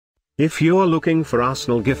If you're looking for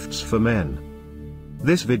Arsenal gifts for men,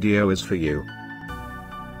 this video is for you.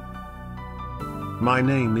 My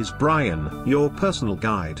name is Brian, your personal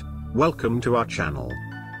guide. Welcome to our channel.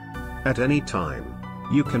 At any time,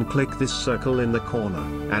 you can click this circle in the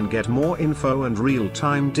corner and get more info and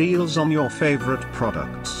real-time deals on your favorite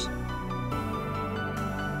products.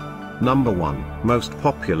 Number 1, most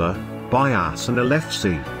popular, by Arsenal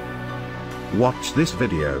FC. Watch this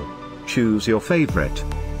video. Choose your favorite.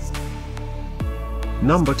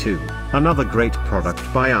 Number 2, another great product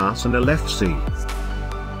by Arsenal FC.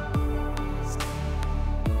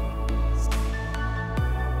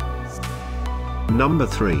 Number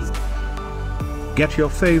 3. Get your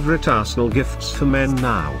favorite Arsenal gifts for men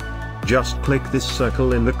now. Just click this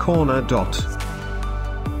circle in the corner dot.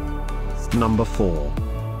 Number 4.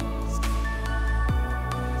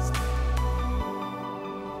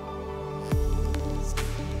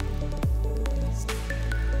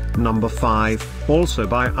 Number 5, also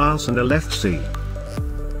by Arsenal FC.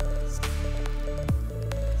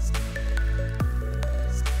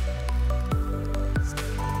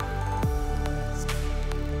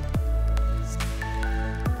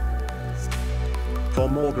 For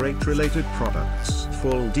more great related products,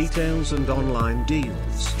 full details and online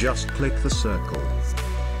deals, just click the circle.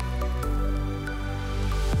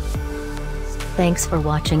 Thanks for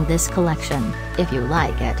watching this collection. If you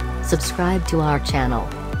like it, subscribe to our channel.